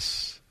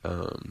Marcus,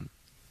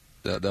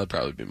 that'd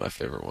probably be my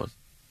favorite one.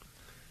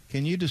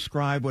 Can you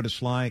describe what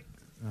it's like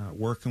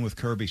working with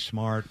Kirby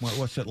Smart?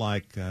 What's it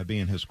like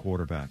being his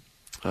quarterback?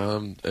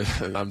 I'm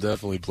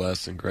definitely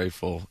blessed and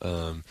grateful.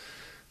 The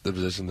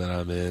position that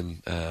I'm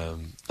in,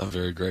 I'm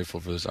very grateful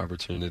for this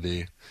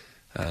opportunity.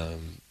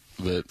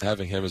 But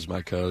having him as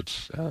my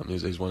coach,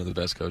 he's one of the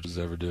best coaches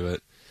to ever do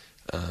it.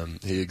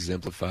 He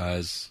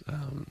exemplifies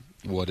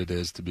what it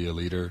is to be a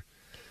leader.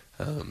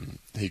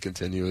 He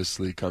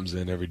continuously comes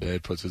in every day,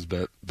 puts his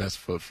best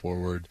foot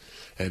forward,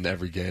 and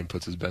every game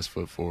puts his best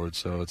foot forward.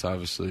 So it's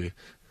obviously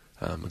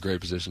a great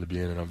position to be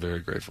in, and I'm very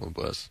grateful and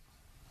blessed.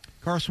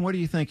 Carson, what do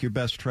you think your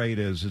best trait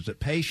is? Is it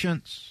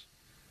patience?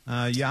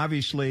 You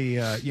obviously,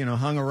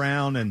 hung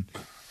around and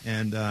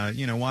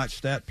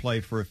watched that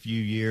play for a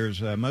few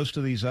years. Most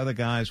of these other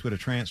guys would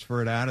have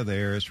transferred out of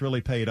there. It's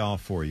really paid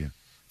off for you.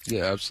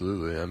 Yeah,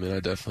 absolutely. I mean, I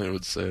definitely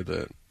would say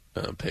that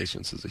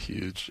patience is a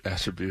huge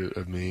attribute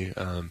of me.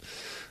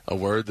 A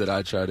word that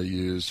I try to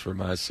use for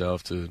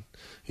myself to,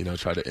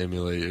 try to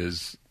emulate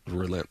is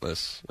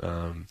relentless.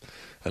 And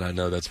I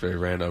know that's a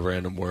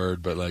random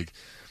word, but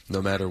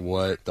no matter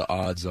what the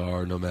odds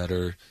are, no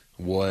matter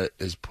what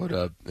is put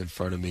up in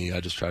front of me, I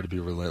just try to be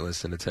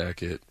relentless and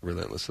attack it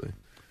relentlessly.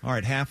 All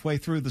right, halfway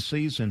through the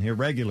season here,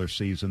 regular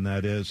season,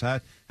 that is.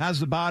 How's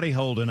the body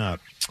holding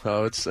up?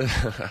 Oh, it's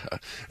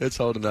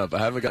holding up. I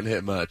haven't gotten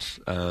hit much.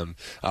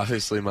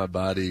 Obviously, my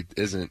body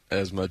isn't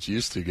as much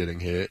used to getting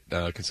hit,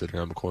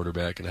 considering I'm a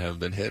quarterback and I haven't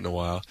been hit in a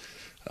while.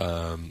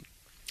 So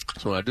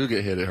when I do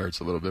get hit, it hurts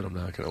a little bit, I'm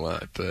not going to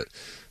lie. But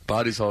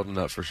body's holding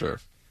up for sure.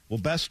 Well,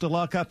 best of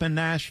luck up in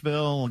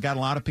Nashville. Got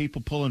a lot of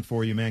people pulling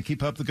for you, man.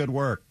 Keep up the good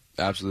work.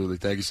 Absolutely.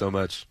 Thank you so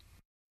much.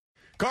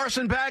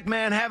 Carson Beck,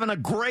 man, having a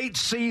great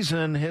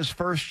season, his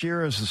first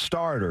year as a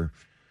starter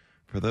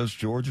for those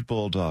Georgia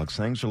Bulldogs.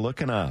 Things are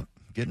looking up,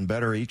 getting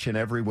better each and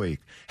every week.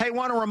 Hey,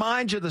 want to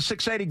remind you the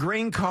 680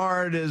 Green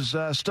Card is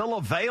still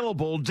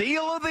available.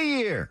 Deal of the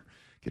year.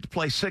 Get to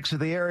play 6 of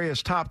the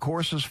area's top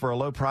courses for a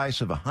low price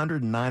of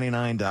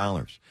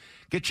 $199.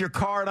 Get your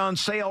card on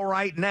sale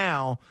right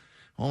now.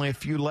 Only a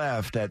few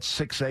left at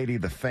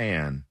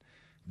 680thefan.com.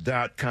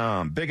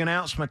 Big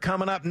announcement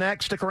coming up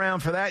next. Stick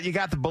around for that. You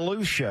got the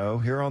Belue Show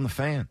here on The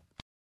Fan.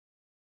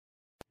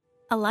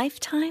 A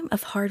lifetime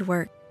of hard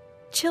work.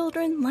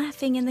 Children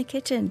laughing in the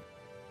kitchen.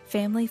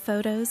 family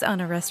photos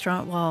on a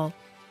restaurant wall,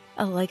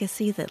 a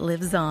legacy that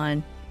lives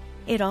on.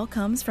 It all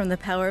comes from the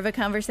power of a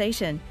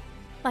conversation,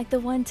 like the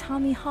one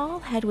Tommy Hall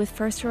had with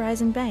First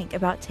Horizon Bank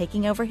about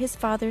taking over his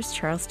father's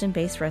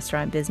Charleston-based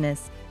restaurant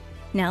business.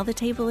 Now the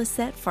table is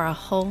set for a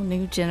whole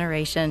new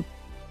generation.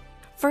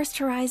 First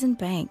Horizon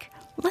Bank.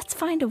 Let's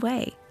find a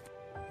way.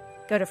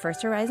 Go to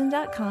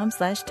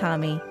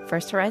firsthorizon.com/Tommy.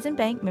 First Horizon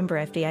Bank, member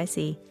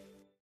FDIC.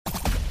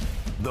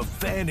 The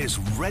Fan is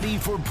ready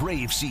for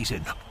Brave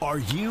season. Are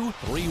you?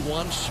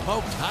 3-1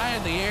 smoked high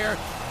in the air,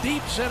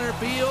 deep center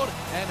field,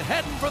 and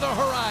heading for the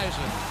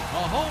horizon.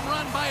 A home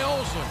run by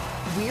Olsen.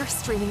 We're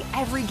streaming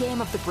every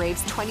game of the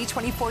Braves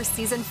 2024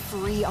 season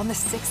free on the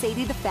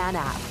 680 The Fan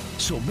app.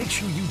 So make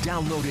sure you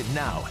download it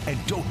now and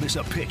don't miss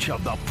a pitch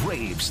of the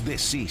Braves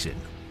this season.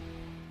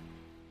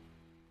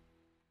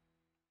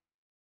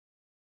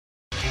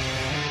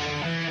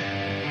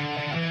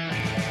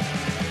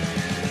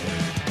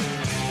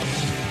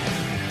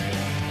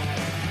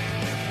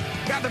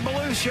 Got the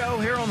Belue Show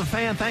here on the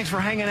Fan. Thanks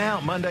for hanging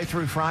out Monday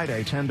through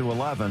Friday, 10 to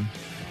 11.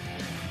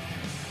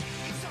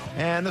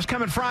 And this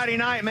coming Friday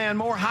night, man,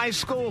 more high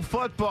school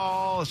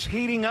football is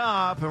heating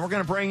up, and we're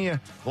going to bring you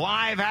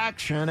live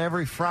action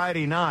every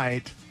Friday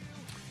night.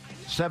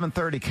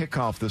 7:30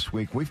 kickoff this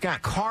week. We've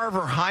got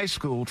Carver High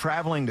School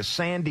traveling to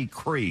Sandy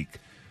Creek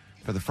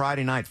for the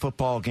Friday night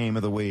football game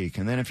of the week.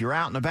 And then if you're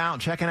out and about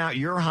checking out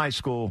your high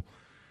school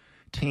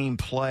team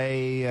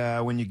play,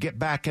 when you get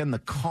back in the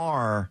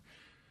car,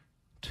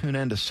 tune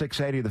in to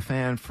 680 The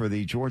Fan for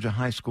the Georgia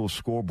High School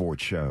Scoreboard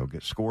Show.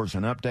 Get scores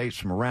and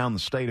updates from around the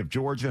state of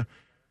Georgia.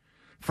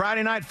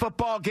 Friday night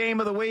football game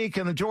of the week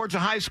and the Georgia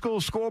High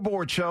School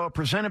Scoreboard Show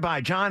presented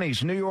by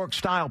Johnny's New York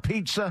Style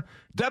Pizza,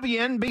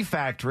 WNB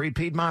Factory,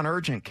 Piedmont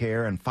Urgent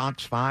Care, and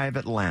Fox 5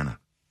 Atlanta.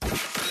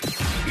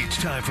 It's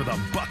time for the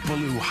Buck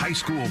Belue High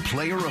School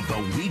Player of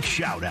the Week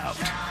shout-out.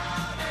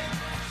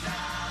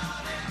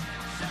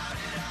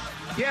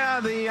 Yeah,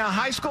 the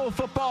high school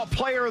football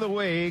player of the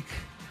week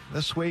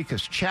this week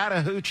is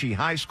Chattahoochee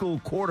High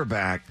School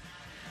quarterback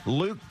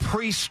Luke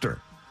Priester.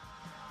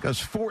 Goes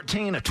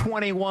 14 of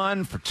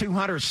 21 for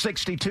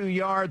 262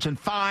 yards and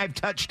 5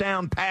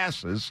 touchdown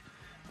passes.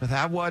 But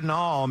that wasn't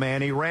all,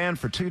 man. He ran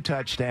for 2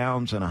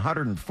 touchdowns and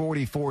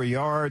 144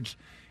 yards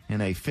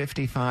in a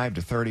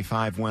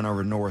 55-35 win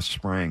over North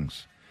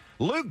Springs.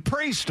 Luke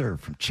Priester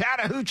from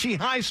Chattahoochee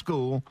High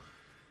School,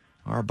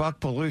 our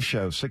Buck Belue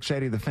Show,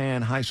 680 The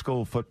Fan High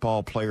School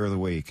Football Player of the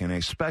Week. And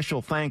a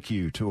special thank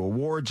you to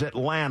Awards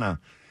Atlanta,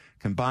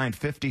 combined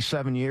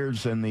 57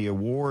 years in the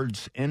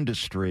awards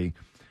industry.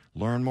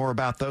 Learn more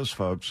about those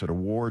folks at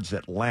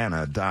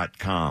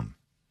awardsatlanta.com.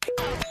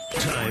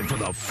 Time for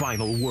the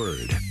final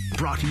word.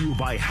 Brought to you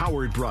by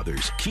Howard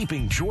Brothers,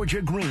 keeping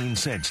Georgia green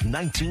since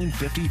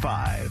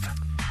 1955.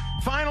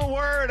 Final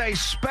word, a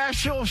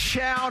special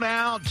shout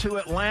out to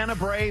Atlanta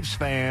Braves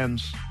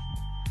fans,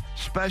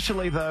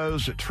 especially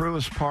those at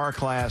Truist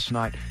Park last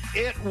night.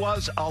 It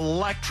was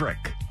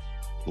electric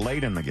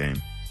late in the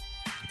game.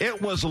 It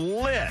was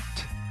lit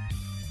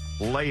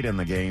late in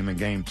the game, in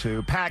Game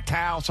 2. Packed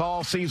house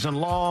all season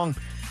long.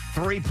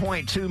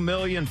 3.2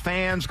 million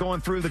fans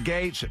going through the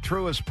gates at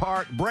Truist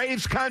Park.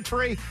 Braves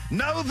country,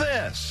 know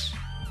this.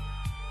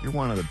 You're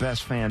one of the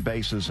best fan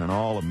bases in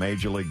all of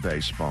Major League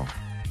Baseball.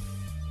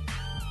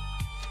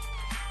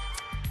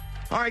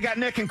 All right, got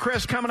Nick and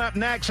Chris coming up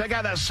next. I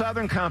got that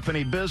Southern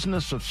Company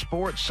Business of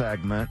Sports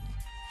segment.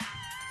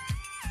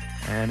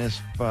 And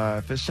if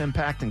it's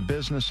impacting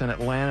business in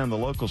Atlanta and the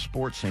local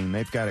sports scene,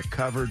 they've got it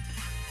covered.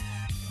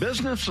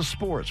 Business of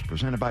Sports,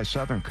 presented by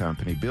Southern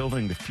Company,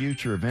 building the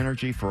future of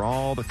energy for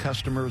all the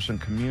customers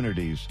and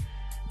communities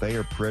they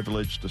are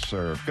privileged to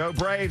serve. Go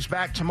Braves,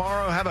 back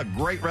tomorrow. Have a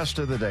great rest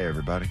of the day,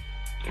 everybody.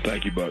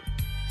 Thank you, Buck.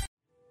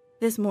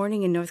 This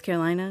morning in North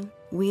Carolina,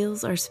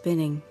 wheels are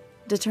spinning.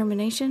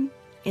 Determination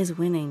is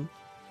winning.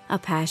 A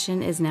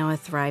passion is now a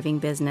thriving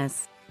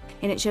business,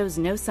 and it shows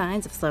no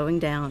signs of slowing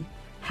down.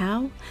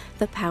 How?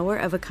 The power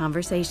of a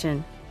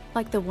conversation,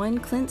 like the one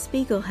Clint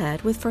Spiegel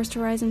had with First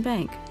Horizon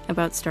Bank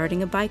about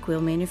starting a bike wheel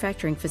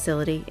manufacturing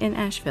facility in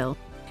Asheville.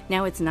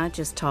 Now it's not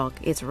just talk,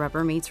 it's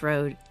rubber meets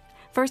road.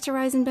 First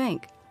Horizon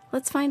Bank.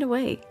 Let's find a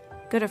way.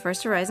 Go to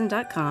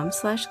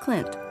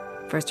firsthorizon.com/Clint.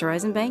 First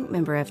Horizon Bank,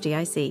 member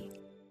FDIC.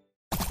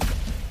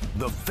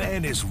 The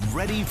Fan is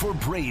ready for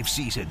Brave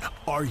season.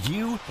 Are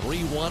you?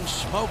 3-1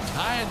 smoked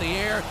high in the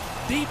air,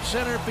 deep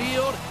center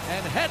field,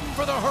 and heading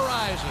for the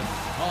horizon.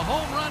 A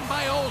home run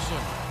by Olsen.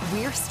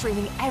 We're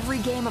streaming every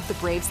game of the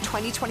Braves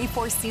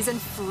 2024 season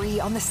free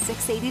on the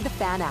 680 The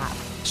Fan app.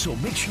 So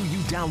make sure you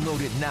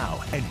download it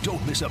now and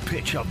don't miss a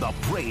pitch of the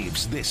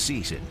Braves this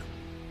season.